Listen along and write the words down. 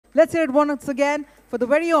Let's hear it once again for the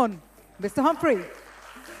very own Mr. Humphrey.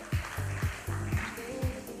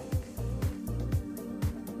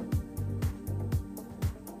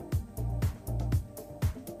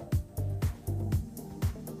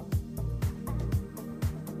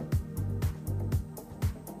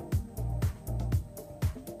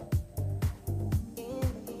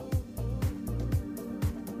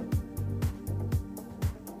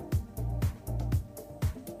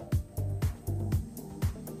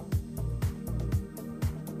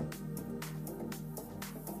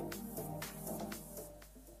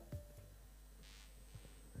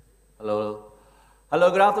 Hello. Hello,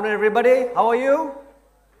 good afternoon, everybody. How are you?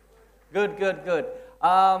 Good, good, good.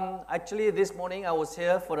 Actually, this morning I was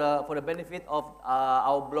here for the benefit of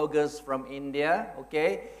our bloggers from India,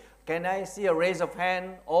 okay? Can I see a raise of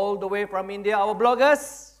hand all the way from India, our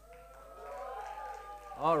bloggers?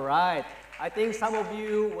 All right. I think some of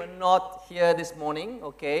you were not here this morning,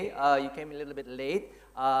 okay? You came a little bit late.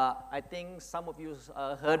 I think some of you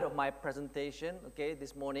heard of my presentation, okay,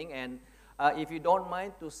 this morning, and if you don't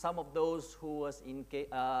mind, to some of those who was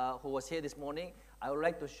here this morning, I would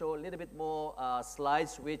like to show a little bit more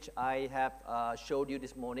slides which I have showed you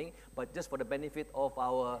this morning, but just for the benefit of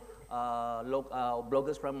our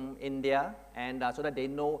bloggers from India, and so that they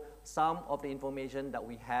know some of the information that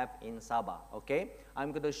we have in Sabah, okay?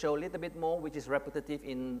 I'm going to show a little bit more which is repetitive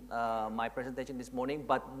in my presentation this morning,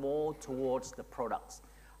 but more towards the products,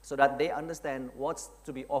 so that they understand what's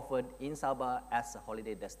to be offered in Sabah as a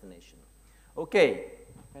holiday destination. Okay,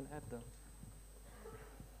 can I have the,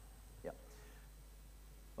 yeah.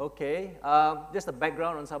 Okay, just a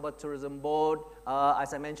background on Sabah Tourism Board.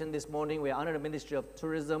 As I mentioned this morning, we are under the Ministry of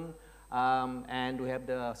Tourism, and we have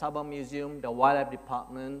the Sabah Museum, the Wildlife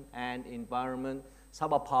Department and Environment,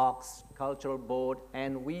 Sabah Parks, Cultural Board,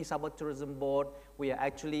 and we, Sabah Tourism Board, we are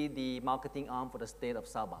actually the marketing arm for the state of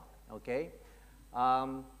Sabah, okay?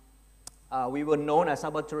 We were known as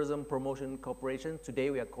Sabah Tourism Promotion Corporation.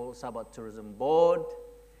 Today we are called Sabah Tourism Board.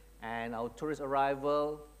 And our tourist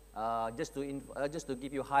arrival, just to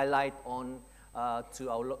give you a highlight on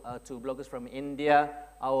to bloggers from India,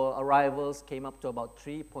 our arrivals came up to about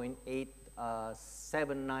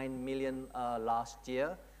 3.879 million last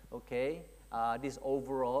year. Okay, this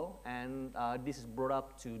overall, and this is brought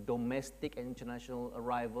up to domestic and international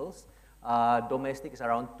arrivals. Domestic is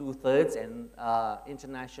around 2/3, and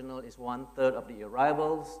international is 1/3 of the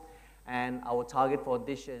arrivals. And our target for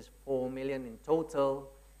this year is 4 million in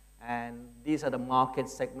total. And these are the market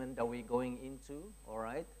segment that we're going into, all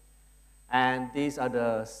right? And these are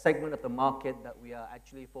the segment of the market that we are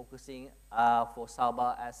actually focusing for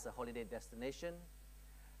Sabah as a holiday destination.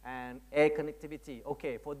 And air connectivity.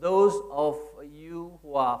 Okay, for those of you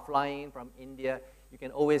who are flying from India, you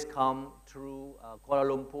can always come through Kuala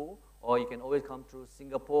Lumpur, or you can always come through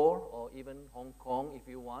Singapore or even Hong Kong if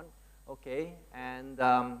you want, okay? And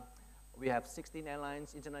we have 16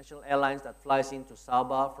 airlines, international airlines that flies into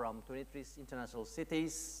Sabah from 23 international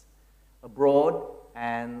cities abroad,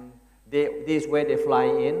 and this is where they fly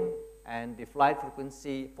in, and the flight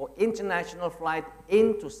frequency for international flight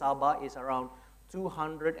into Sabah is around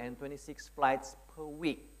 226 flights per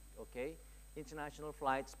week, okay? International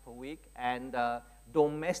flights per week, and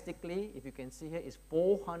domestically, if you can see here, is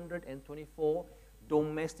 424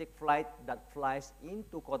 domestic flight that flies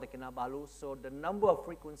into Kota Kinabalu. So the number of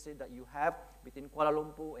frequency that you have between Kuala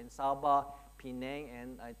Lumpur and Sabah, Penang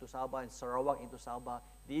and into Sabah, and Sarawak into Sabah,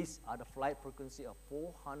 these are the flight frequency of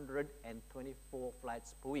 424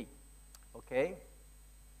 flights per week, okay?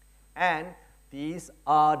 And these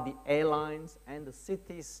are the airlines and the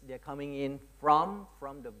cities they're coming in from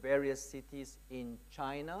the various cities in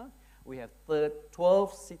China. We have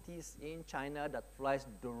 12 cities in China that flies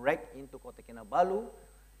direct into Kota Kinabalu.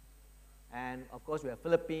 And of course, we have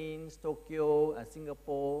Philippines, Tokyo, and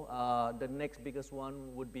Singapore. The next biggest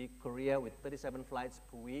one would be Korea with 37 flights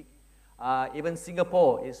per week. Even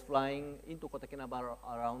Singapore is flying into Kota Kinabalu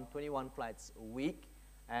around 21 flights a week,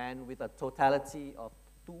 and with a totality of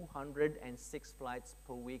 206 flights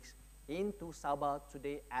per week into Sabah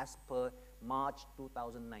today as per March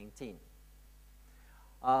 2019.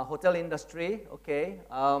 Hotel industry, okay.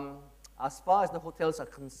 As far as the hotels are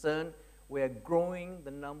concerned, we are growing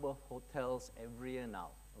the number of hotels every year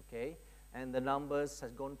now, okay. And the numbers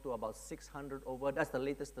has gone to about 600 over. That's the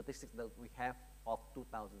latest statistics that we have of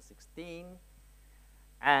 2016.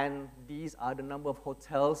 And these are the number of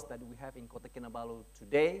hotels that we have in Kota Kinabalu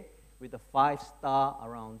today, with a 5-star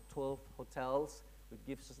around 12 hotels, which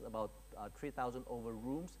gives us about 3,000 over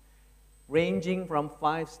rooms, ranging from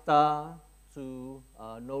 5-star to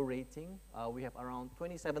no rating. We have around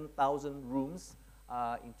 27,000 rooms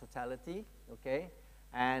in totality, okay?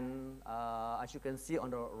 And As you can see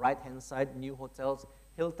on the right-hand side, new hotels.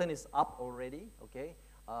 Hilton is up already, okay?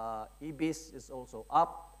 Ibis is also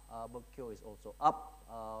up. Bokyo is also up.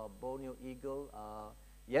 Borneo Eagle,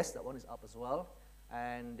 yes, that one is up as well.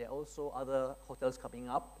 And there are also other hotels coming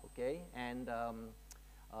up, okay? And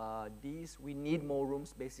we need more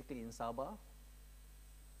rooms basically in Sabah.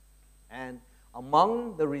 And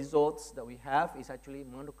among the resorts that we have is actually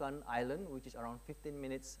Mandukan Island, which is around 15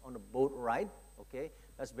 minutes on a boat ride, okay?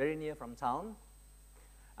 That's very near from town.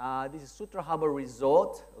 This is Sutra Harbor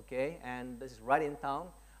Resort, okay? And this is right in town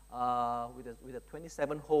with a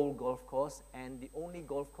 27-hole golf course and the only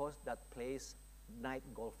golf course that plays night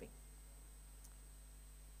golfing.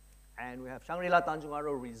 And we have Shangri La Tanjung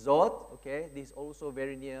Aro Resort, okay? This is also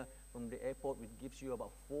very near from the airport, which gives you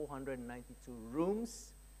about 492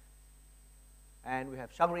 rooms. And we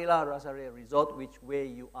have Shangri La Rasa Ria Resort, where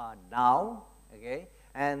you are now, okay?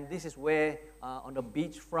 And this is where, on the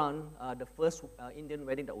beach front, the first Indian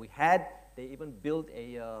wedding that we had, they even built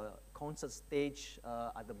a concert stage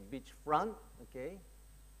at the beach front, okay?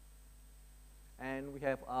 And we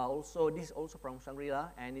have this is also from Shangri-La,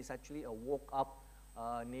 and it's actually a walk-up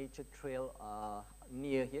nature trail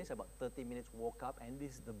near here. It's about 30 minutes walk up, and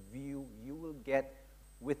this is the view you will get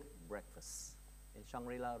with breakfast in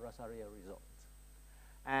Shangri-La Rasa Ria Resort.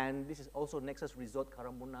 And this is also Nexus Resort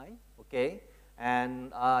Karambunai, okay?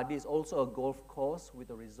 And this is also a golf course with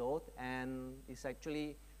a resort, and it's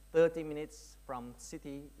actually 30 minutes from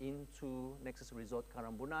city into Nexus Resort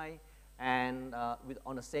Karambunai. And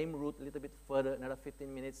on the same route, a little bit further, another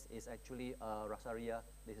 15 minutes is actually Rasa Ria.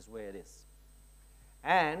 This is where it is.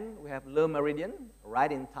 And we have Le Meridian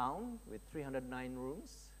right in town with 309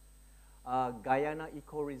 rooms. Guyana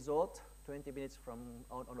Eco Resort, 20 minutes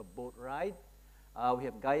on a boat ride. We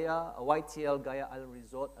have YTL Gaia Island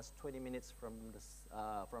Resort, that's 20 minutes from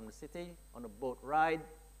the city on a boat ride.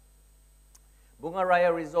 Bunga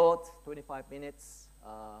Raya Resort, 25 minutes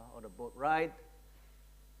on a boat ride.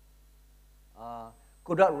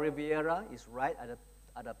 Kodak Riviera is right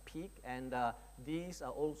at a peak, and these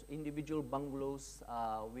are also individual bungalows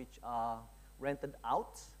which are rented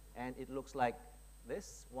out, and it looks like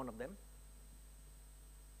this, one of them.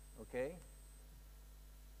 Okay.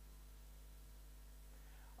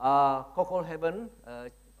 Cockle Heaven,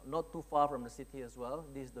 not too far from the city as well.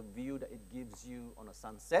 This is the view that it gives you on a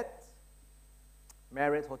sunset.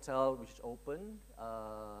 Marriott Hotel, which is open,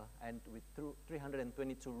 and with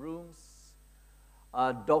 322 rooms.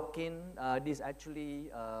 Dockin, this is actually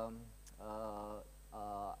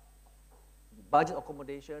budget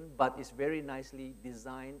accommodation, but it's very nicely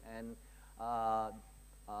designed. And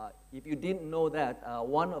if you didn't know that,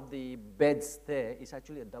 one of the beds there is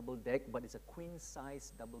actually a double deck, but it's a queen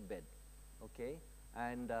size double bed, okay?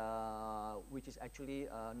 And which is actually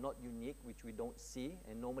not unique, which we don't see,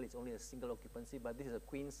 and normally it's only a single occupancy, but this is a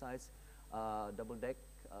queen size double deck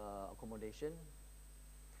accommodation.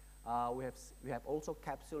 We have also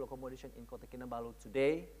capsule accommodation in Kota Kinabalu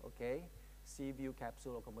today, okay? Sea view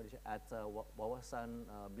capsule accommodation at Wawasan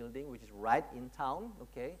building, which is right in town,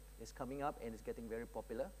 okay? It's coming up and it's getting very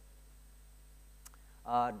popular.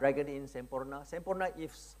 Dragon Inn Semporna. Semporna,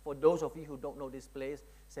 for those of you who don't know this place,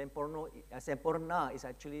 Semporna is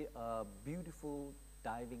actually a beautiful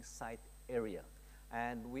diving site area.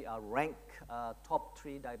 And we are ranked top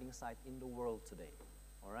 3 diving site in the world today,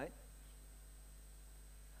 all right?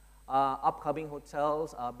 Upcoming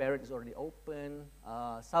hotels, Barrett is already open.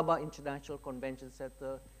 Sabah International Convention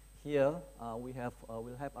Center, here we'll have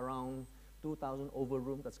around 2,000 over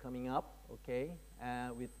rooms that's coming up, okay?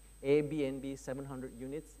 With Airbnb 700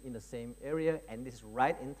 units in the same area, and this is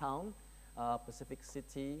right in town, Pacific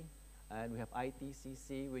City, and we have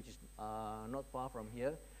ITCC, which is not far from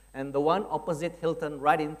here. And the one opposite Hilton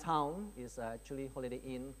right in town is actually Holiday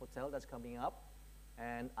Inn Hotel that's coming up.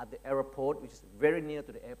 And at the airport, which is very near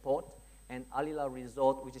to the airport, and Alila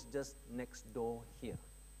Resort, which is just next door here,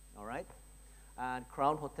 all right? And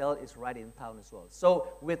Crown Hotel is right in town as well. So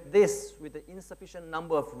with the insufficient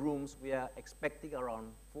number of rooms, we are expecting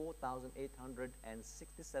around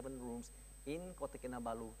 4,867 rooms in Kota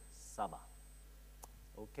Kinabalu, Sabah.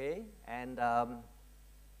 Okay, and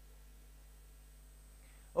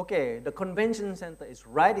okay, the convention center is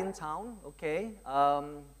right in town, okay?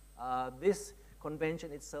 This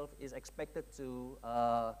convention itself is expected to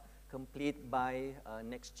complete by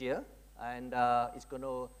next year, and it's going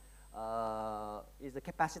to, the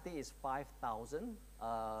capacity is 5,000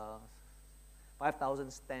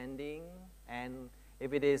 standing, and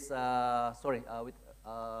if it is, and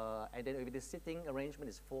then if it is sitting arrangement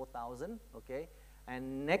is 4,000, okay?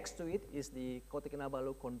 And next to it is the Kota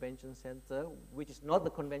Kinabalu Convention Center, which is not the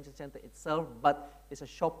convention center itself, but it's a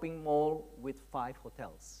shopping mall with 5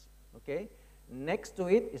 hotels, okay? Next to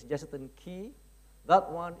it is Jessatan Key. That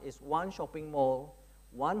one is 1 shopping mall,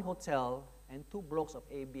 1 hotel, and 2 blocks of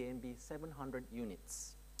Airbnb, 700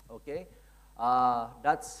 units, okay?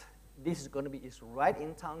 This is going to be is right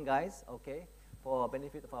in town, guys, okay, for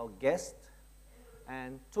benefit of our guests.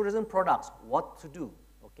 And tourism products, what to do,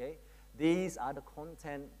 okay? These are the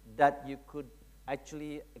content that you could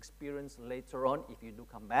actually experience later on if you do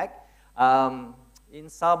come back. In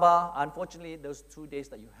Sabah, unfortunately, those 2 days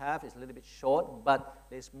that you have is a little bit short, but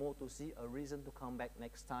there's more to see, a reason to come back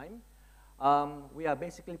next time. We are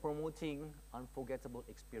basically promoting unforgettable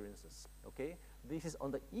experiences, okay? This is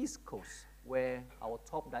on the East Coast, where our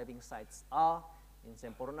top diving sites are in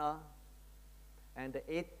Semporna. And the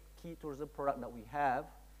 8 key tourism product that we have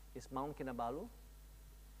is Mount Kinabalu,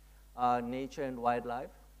 nature and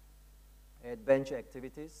wildlife, adventure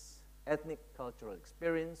activities, ethnic cultural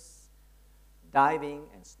experience, diving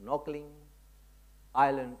and snorkeling,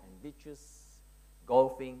 island and beaches,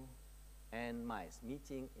 golfing, and MICE,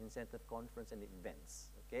 meeting, incentive, conference, and events,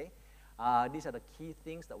 okay? These are the key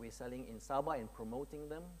things that we're selling in Sabah and promoting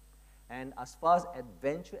them. And as far as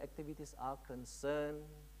adventure activities are concerned,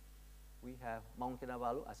 we have Mount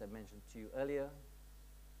Kinabalu, as I mentioned to you earlier,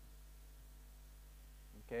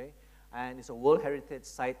 okay? And it's a World Heritage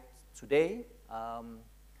Site today.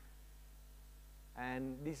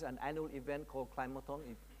 And this is an annual event called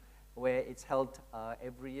Climathon, where it's held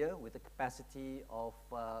every year with a capacity of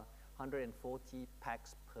 140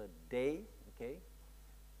 packs per day, okay?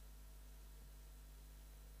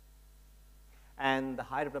 And the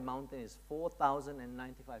height of the mountain is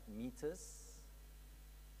 4,095 meters.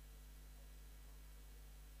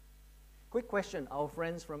 Quick question, our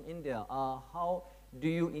friends from India, how do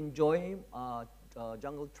you enjoy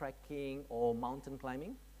jungle trekking or mountain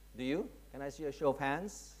climbing? Do you? Can I see a show of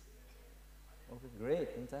hands? Okay, great,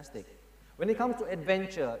 fantastic. When it comes to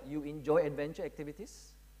adventure, you enjoy adventure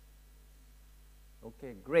activities?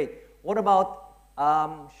 Okay, great. What about,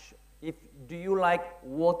 do you like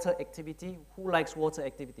water activity? Who likes water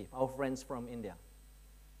activity? Our friends from India.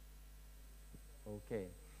 Okay.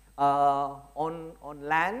 On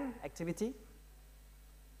land activity?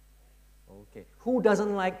 Okay. Who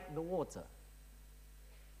doesn't like the water?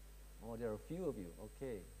 Oh, there are a few of you.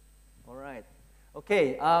 Okay. All right.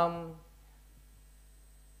 Okay.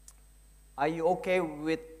 Are you okay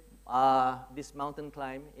with this mountain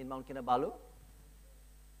climb in Mount Kinabalu?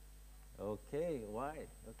 Okay, right.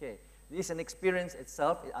 Okay. This is an experience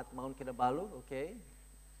itself at Mount Kinabalu, okay?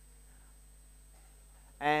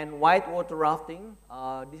 And whitewater rafting,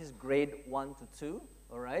 this is grade 1 to 2,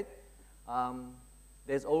 all right?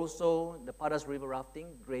 There's also the Padas River rafting,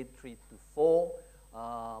 grade 3 to 4,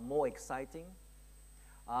 more exciting.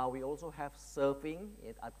 We also have surfing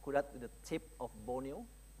at Kudat with the tip of Borneo.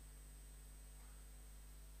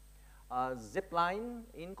 Zip line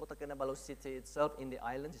in Kota Kinabalu city itself in the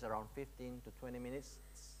islands is around 15 to 20 minutes.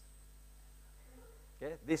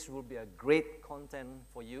 Okay, this will be a great content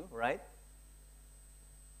for you, right?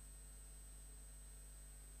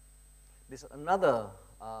 This is another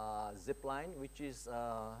zip line, which is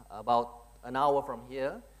about an hour from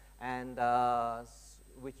here, and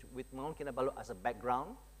with Mount Kinabalu as a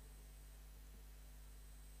background.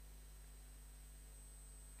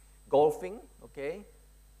 Golfing, okay.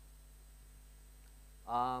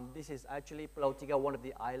 This is actually Pulau Tiga, one of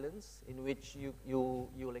the islands in which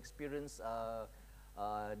you'll experience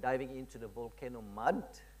diving into the volcano mud.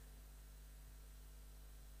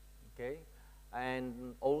 Okay,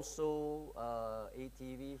 and also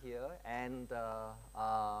ATV here, and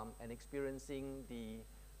experiencing the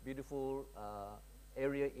beautiful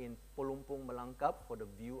area in Pelumpung Melangkap for the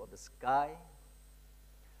view of the sky.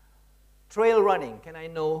 Trail running. Can I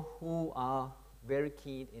know who are very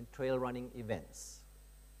keen in trail running events?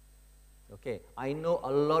 Okay, I know a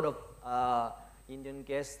lot of Indian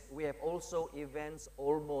guests. We have also events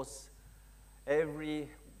almost every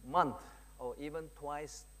month, or even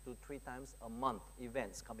twice to 3 times a month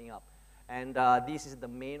events coming up. And this is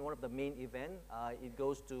one of the main events. It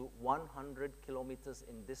goes to 100 kilometers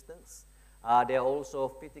in distance. There are also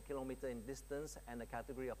 50 kilometer in distance and a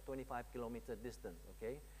category of 25 kilometer distance,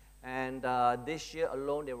 okay? And this year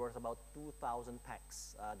alone, there was about 2,000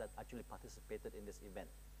 packs that actually participated in this event.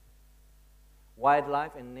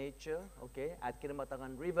 Wildlife and nature, okay, at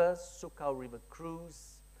Kinabatangan River, Sukau River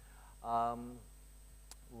Cruise,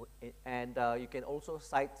 and you can also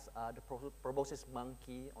sight the proboscis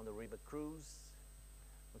monkey on the river cruise,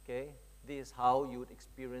 okay. This is how you would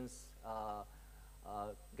experience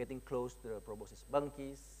getting close to the proboscis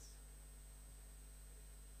bunkies.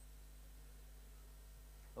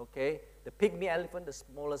 Okay, the pygmy elephant, the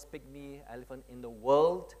smallest pygmy elephant in the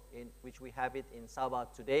world, in which we have it in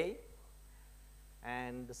Sabah today.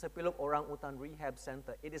 And the Sepilok Orangutan Rehab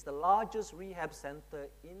Center, it is the largest rehab center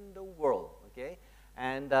in the world, okay?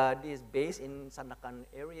 And this is based in Sandakan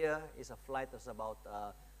area. It's a flight that's about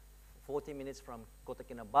 40 minutes from Kota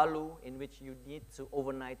Kinabalu, in which you need to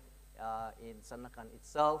overnight in Sandakan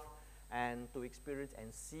itself and to experience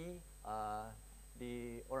and see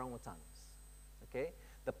the orangutans, okay?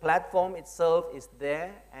 The platform itself is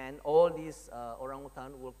there, and all these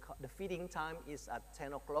orangutan the feeding time is at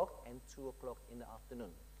 10 o'clock and 2 o'clock in the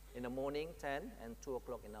afternoon. In the morning, 10, and 2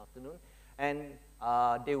 o'clock in the afternoon. And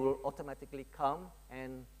they will automatically come,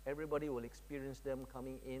 and everybody will experience them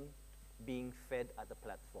coming in, being fed at the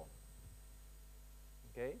platform.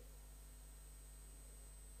 Okay?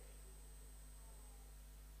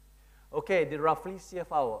 Okay, the Rafflesia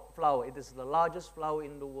flower. It is the largest flower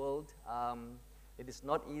in the world. It is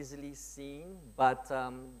not easily seen, but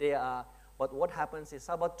but what happens is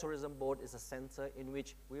Sabah Tourism Board is a center in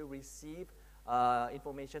which we receive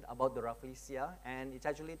information about the Rafflesia, and it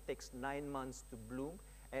actually takes 9 months to bloom,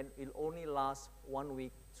 and it only lasts 1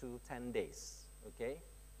 week to 10 days, okay?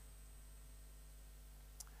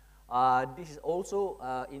 This is also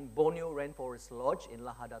in Borneo Rainforest Lodge in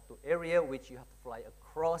Lahadatu area, which you have to fly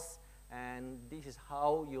across, and this is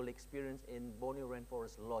how you'll experience in Borneo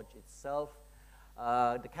Rainforest Lodge itself.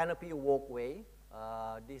 The canopy walkway,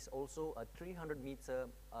 this is also a 300-meter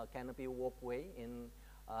canopy walkway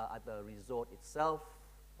at the resort itself,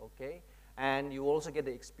 okay? And you also get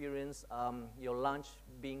the experience, your lunch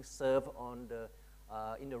being served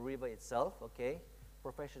in the river itself, okay?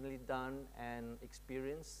 Professionally done and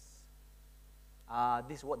experienced.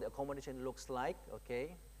 This is what the accommodation looks like,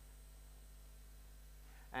 okay?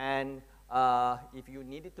 And if you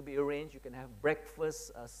need it to be arranged, you can have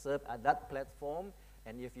breakfast served at that platform.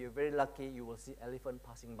 And if you're very lucky, you will see elephant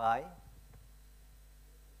passing by.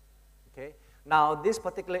 Okay. Now, this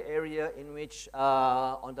particular area in which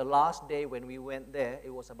on the last day when we went there, it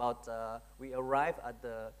was about, we arrived at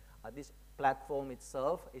this platform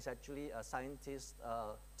itself. It's actually a scientist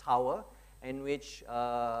tower in which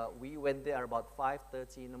we went there about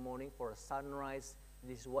 5:30 in the morning for a sunrise.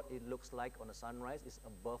 This is what it looks like on a sunrise. It's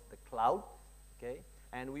above the cloud, okay?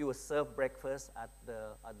 And we will serve breakfast at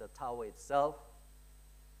the tower itself.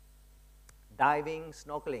 Diving,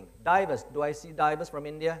 snorkeling. Divers, do I see divers from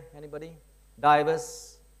India? Anybody?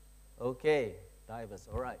 Divers? Okay, divers,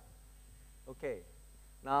 all right. Okay,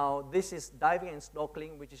 now this is diving and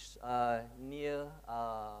snorkeling, which is near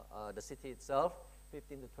the city itself,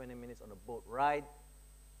 15 to 20 minutes on a boat ride.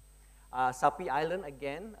 Sapi Island,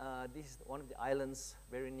 again, this is one of the islands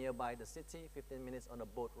very nearby the city, 15 minutes on a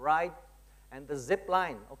boat ride. And the zip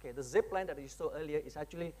line, okay, the zip line that you saw earlier is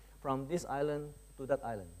actually from this island to that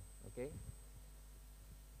island, okay?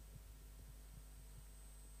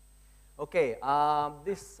 Okay,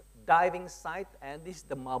 this diving site, and this is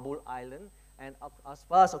the Mabul Island. And as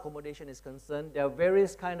far as accommodation is concerned, there are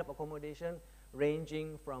various kind of accommodation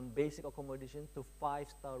ranging from basic accommodation to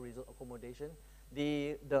 5-star resort accommodation.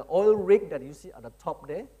 The oil rig that you see at the top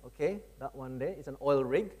there, okay, that one there is an oil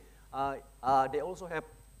rig. They also have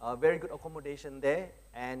very good accommodation there,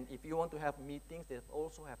 and if you want to have meetings, they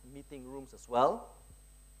also have meeting rooms as well.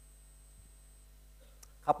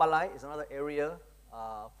 Kapalai is another area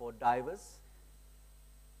for divers.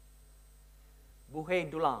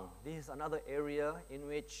 Buhay Dulang, this is another area in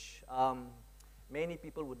which many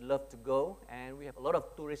people would love to go, and we have a lot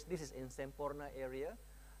of tourists. This is in Semporna area.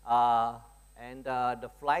 And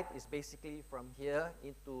the flight is basically from here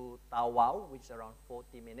into Tawau, which is around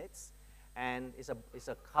 40 minutes. And it's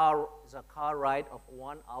a car ride of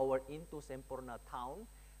 1 hour into Semporna town,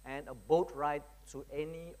 and a boat ride to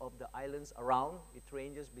any of the islands around. It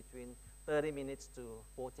ranges between 30 minutes to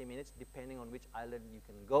 40 minutes, depending on which island you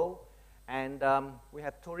can go. And we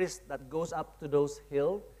have tourists that goes up to those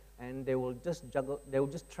hills, and they will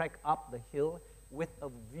just trek up the hill with a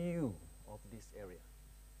view of this area.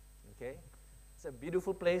 Okay, it's a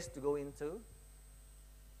beautiful place to go into.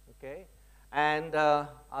 Okay, and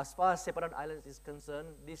as far as Sepadan Islands is concerned,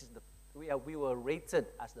 this is we were rated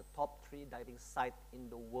as the top 3 diving site in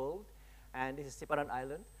the world, and this is Sepadan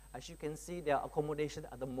Island. As you can see, there are accommodation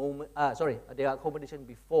at the moment. There are accommodation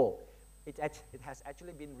before. It has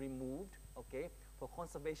actually been removed, okay, for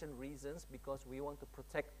conservation reasons, because we want to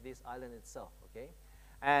protect this island itself, okay.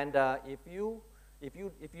 And if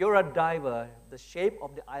you're a diver, the shape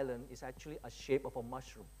of the island is actually a shape of a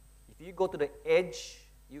mushroom. If you go to the edge,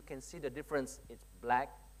 you can see the difference. It's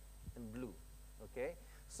black and blue, okay?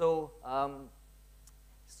 So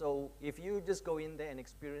if you just go in there and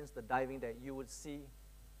experience the diving there, you would see,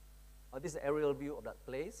 this is an aerial view of that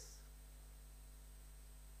place.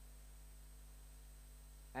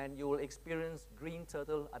 And you will experience green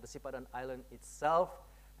turtle at the Sipadan Island itself,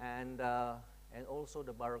 and also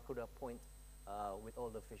the Barracuda Point with all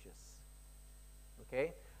the fishes.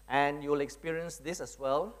 Okay, and you will experience this as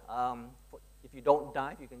well. If you don't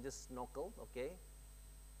dive, you can just snorkel. Okay.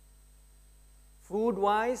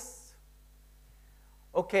 Food-wise,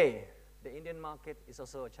 okay, the Indian market is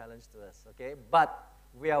also a challenge to us. Okay, but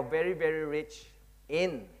we are very, very rich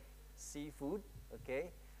in seafood.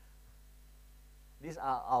 Okay. These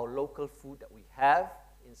are our local food that we have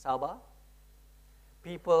in Sabah.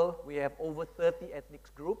 We have over 30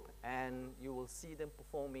 ethnic groups, and you will see them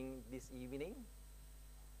performing this evening.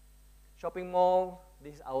 Shopping mall,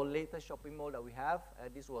 this is our latest shopping mall that we have.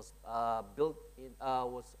 This was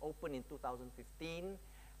was opened in 2015,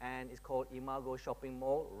 and it's called Imago Shopping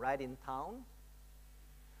Mall, right in town.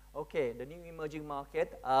 Okay, the new emerging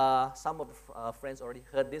market. Some of the friends already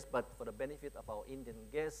heard this, but for the benefit of our Indian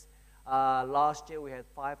guests, last year we had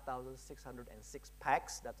 5,606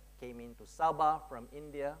 packs that came into Sabah from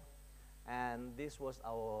India, and this was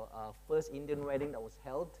our first Indian wedding that was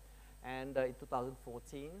held. And in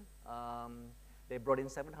 2014, they brought in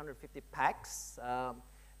 750 packs.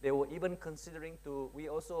 They were even considering we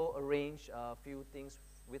also arranged a few things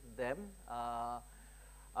with them.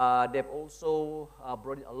 They've also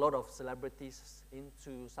brought in a lot of celebrities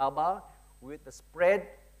into Sabah. With the spread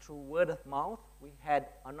through word of mouth, we had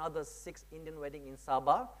another 6 Indian weddings in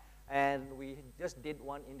Sabah, and we just did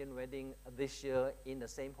one Indian wedding this year in the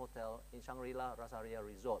same hotel in Shangri La Rasa Ria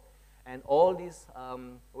Resort. And all these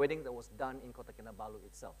weddings that was done in Kota Kinabalu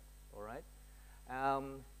itself, all right?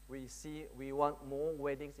 We want more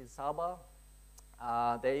weddings in Sabah.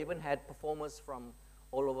 They even had performers from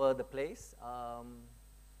all over the place.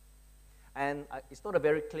 And it's not a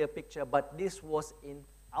very clear picture, but this was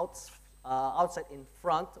outside in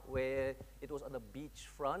front, where it was on the beach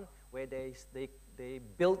front, where they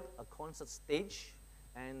built a concert stage,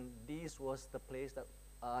 and this was the place that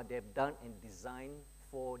they've done and designed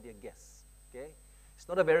for their guests. Okay, it's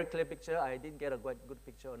not a very clear picture. I didn't get a quite good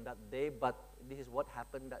picture on that day, but this is what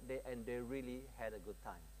happened that day, and they really had a good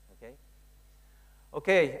time. Okay.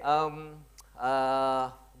 Okay.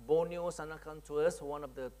 Borneo Sandakan Tours, one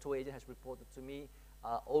of the tour agents has reported to me,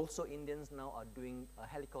 also Indians now are doing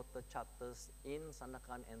helicopter charters in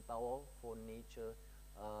Sandakan and Tawau for nature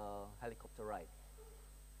helicopter ride.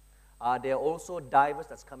 There are also divers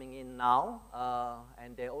that's coming in now,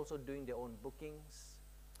 and they're also doing their own bookings.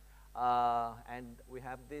 And we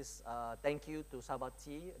have this, thank you to Sabah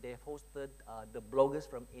Tea. They have hosted the bloggers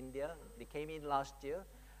from India. They came in last year,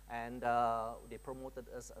 and they promoted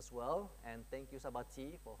us as well. And thank you, Sabah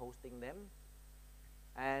Tea, for hosting them.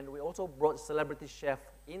 And we also brought celebrity chef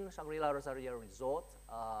in Shangri La Rasa Ria Resort.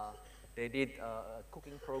 They did a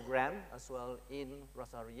cooking program as well in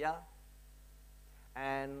Rasa Ria.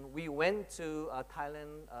 And we went to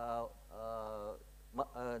Thailand,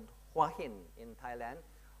 Hua Hin in Thailand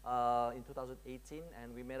in 2018,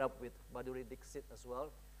 and we met up with Madhuri Dixit as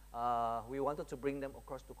well. We wanted to bring them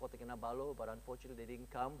across to Kota Kinabalu, but unfortunately they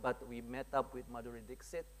didn't come. But we met up with Madhuri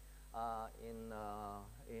Dixit in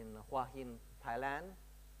Hua Hin, Thailand.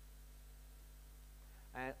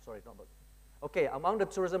 And sorry, not but. Okay, among the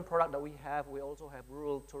tourism product that we also have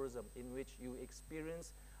rural tourism, in which you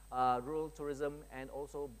experience rural tourism and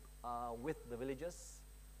also with the villages.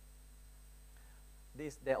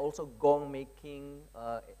 They're also gong making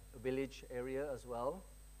village area as well.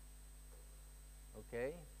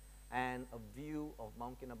 Okay, and a view of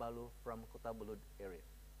Mount Kinabalu from Kota Belud area.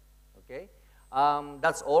 Okay,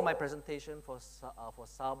 that's all my presentation for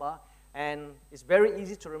Sabah, and it's very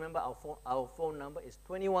easy to remember. Our phone number is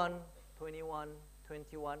 21 21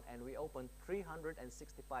 21, and we open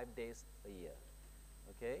 365 days a year.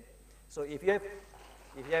 Okay, so if you have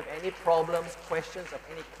any problems, questions of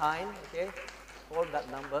any kind, okay, call that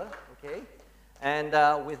number. Okay, and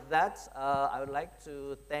with that, I would like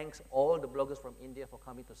to thank all the bloggers from India for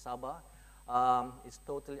coming to Sabah. It's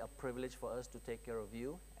totally a privilege for us to take care of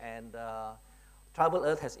you, and Travel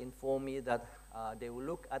Earth has informed me that they will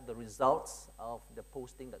look at the results of the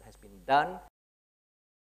posting that has been done.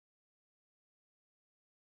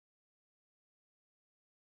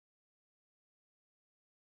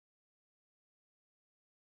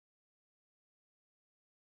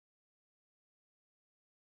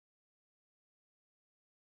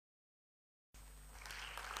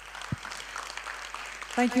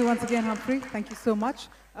 Thank you once again, Humphrey. Thank you so much.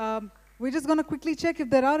 We're just going to quickly check if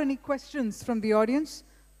there are any questions from the audience.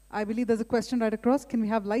 I believe there's a question right across. Can we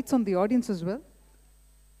have lights on the audience as well?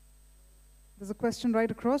 There's a question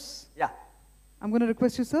right across. Yeah. I'm going to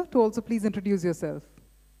request you, sir, to also please introduce yourself.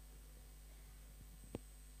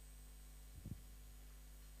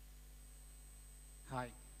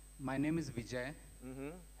 Hi, my name is Vijay,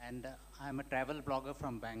 and I'm a travel blogger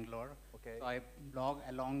from Bangalore. Okay. So I blog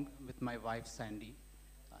along with my wife Sandy,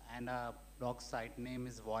 and our blog site name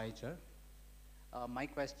is Voyager. My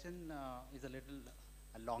question is a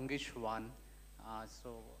longish one,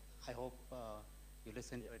 so I hope you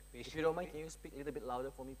listen to it patiently. If you don't mind, can you speak a little bit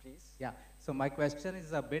louder for me, please? Yeah, so my question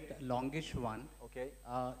is a bit longish one. Okay.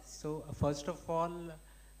 So first of all,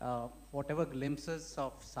 whatever glimpses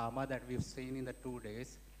of Sabah that we've seen in the 2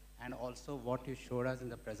 days, and also what you showed us in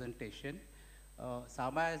the presentation,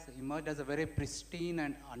 Sabah has emerged as a very pristine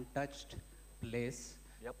and untouched place.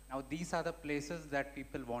 Yep. Now these are the places that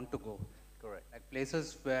people want to go. Correct. Like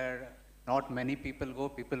places where not many people go,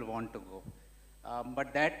 people want to go.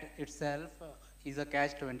 But that itself is a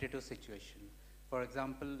catch-22 situation. For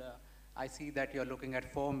example, I see that you're looking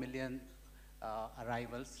at 4 million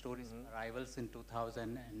arrivals, tourist arrivals in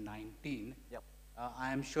 2019. Yep.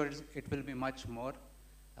 I am sure it will be much more,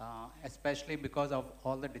 especially because of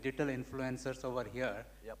all the digital influencers over here.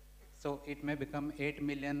 Yep. So it may become 8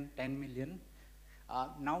 million, 10 million.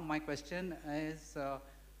 Now my question is,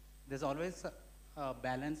 there's always a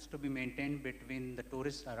balance to be maintained between the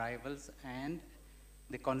tourist arrivals and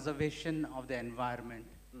the conservation of the environment.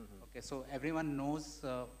 Okay, so everyone knows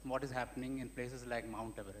what is happening in places like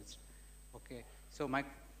Mount Everest. Okay, so my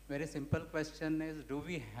very simple question is, do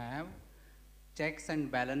we have checks and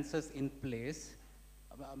balances in place?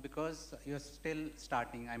 Because you're still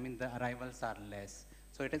starting, I mean, the arrivals are less.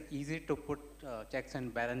 So it is easy to put checks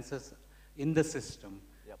and balances in the system.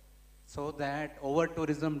 Yep. So that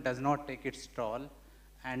over-tourism does not take its toll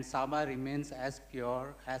and Sabah remains as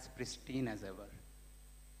pure, as pristine as ever.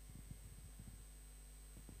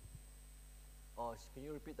 Oh, can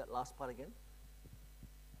you repeat that last part again?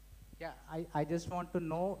 Yeah, I just want to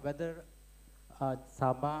know whether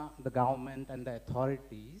Sabah, the government and the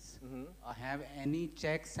authorities have any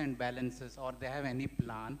checks and balances, or they have any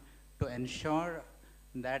plan to ensure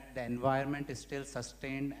that the environment is still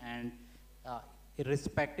sustained and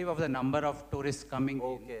irrespective of the number of tourists coming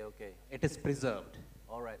in, it is preserved.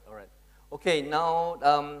 All right. Okay,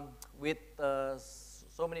 now with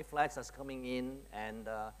so many flights that's coming in and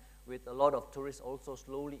with a lot of tourists also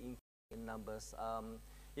slowly increasing in numbers,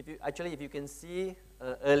 if you can see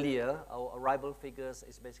earlier, our arrival figures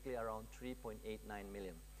is basically around 3.89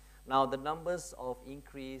 million. Now the numbers of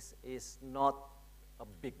increase is not a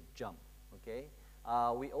big jump, okay?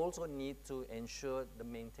 We also need to ensure the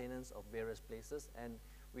maintenance of various places, and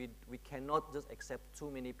we cannot just accept too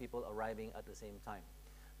many people arriving at the same time.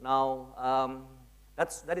 Now,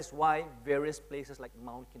 that is why various places like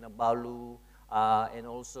Mount Kinabalu and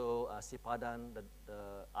also Sipadan,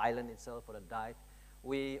 the island itself for the dive,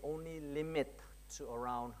 we only limit to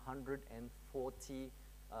around 140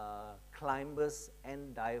 climbers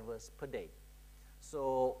and divers per day.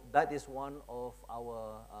 So that is one of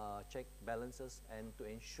our check balances, and to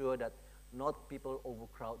ensure that not people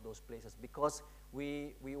overcrowd those places, because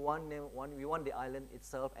we want the island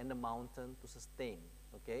itself and the mountain to sustain,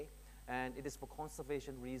 okay? And it is for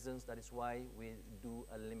conservation reasons, that is why we do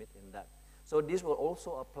a limit in that. So this will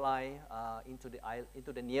also apply into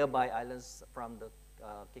the nearby islands from the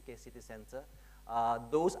KK City Center.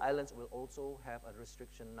 Those islands will also have a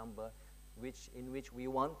restriction number in which we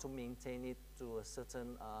want to maintain it to a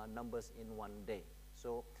certain numbers in one day.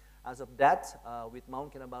 So as of that, with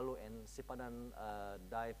Mount Kinabalu and Sipadan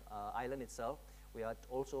Dive Island itself, we are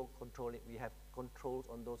also controlling, we have controls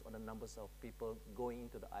on the numbers of people going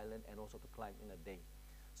into the island and also to climb in a day.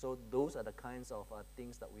 So those are the kinds of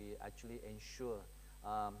things that we actually ensure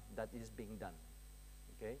that is being done,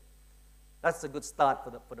 okay? That's a good start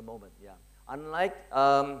for the moment, yeah. Unlike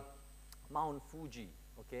Mount Fuji,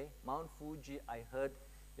 okay? Mount Fuji, I heard,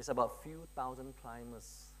 is about few thousand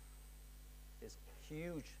climbers. It's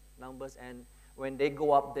huge numbers, and when they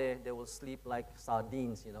go up there, they will sleep like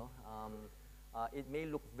sardines, you know. It may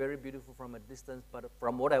look very beautiful from a distance, but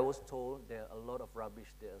from what I was told, there are a lot of rubbish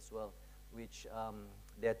there as well, which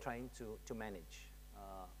they're trying to manage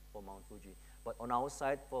for Mount Fuji. But on our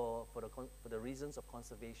side, for the reasons of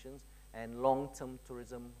conservation and long-term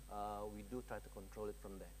tourism, we do try to control it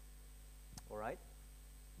from there. All right?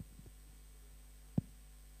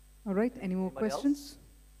 All right, any more Anybody questions?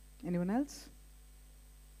 else? Anyone else?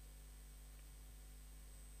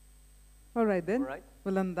 All right then. All right.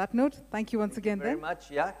 Well, on that note, thank you once again Very then. much,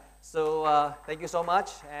 yeah. So thank you so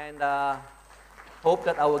much, and hope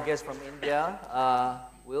that our guests from India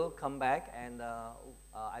will we'll come back, and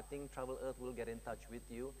I think Travel Earth will get in touch with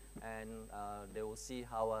you, and they will see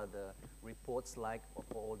how are the reports like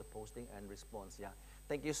for all the posting and response. Yeah.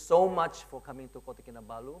 Thank you so much for coming to Kota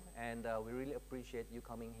Kinabalu, and we really appreciate you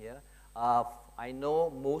coming here. I know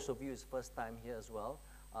most of you is first time here as well.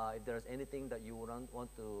 If there's anything that you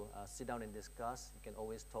want to sit down and discuss, you can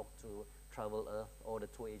always talk to Travel Earth or the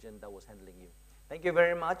tour agent that was handling you. Thank you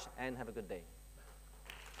very much, and have a good day.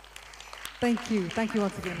 Thank you. Thank you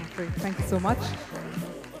once again, Humphrey. Thank you so much.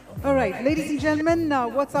 All right, ladies and gentlemen,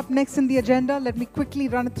 what's up next in the agenda? Let me quickly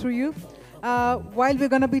run it through you. While we're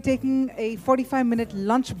going to be taking a 45-minute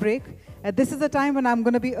lunch break, this is the time when I'm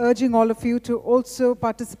going to be urging all of you to also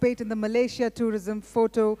participate in the Malaysia Tourism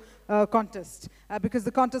Photo Contest, because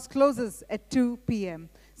the contest closes at 2 p.m.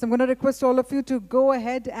 So I'm going to request all of you to go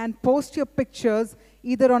ahead and post your pictures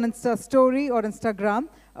either on Insta Story or Instagram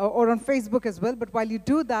or on Facebook as well. But while you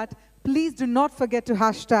do that, please do not forget to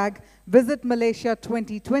hashtag Visit Malaysia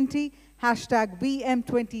 2020, hashtag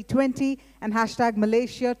VM2020, and hashtag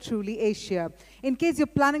Malaysia Truly Asia. In case you're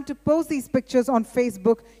planning to post these pictures on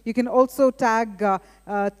Facebook, you can also tag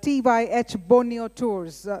TYH Borneo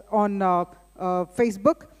Tours on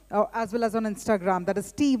Facebook, as well as on Instagram. That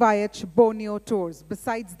is TYH Borneo Tours,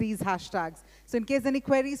 besides these hashtags. So in case any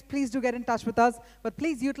queries, please do get in touch with us. But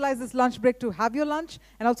please utilize this lunch break to have your lunch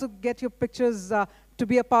and also get your pictures to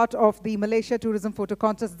be a part of the Malaysia Tourism Photo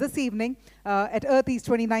Contest this evening. At Earthy's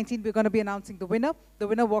 2019, we're going to be announcing the winner. The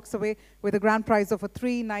winner walks away with a grand prize of a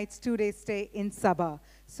 3 nights, 2-day stay in Sabah.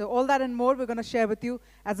 So all that and more we're going to share with you.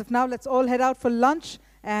 As of now, let's all head out for lunch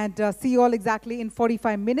and see you all exactly in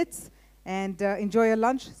 45 minutes. And enjoy your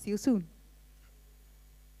lunch. See you soon.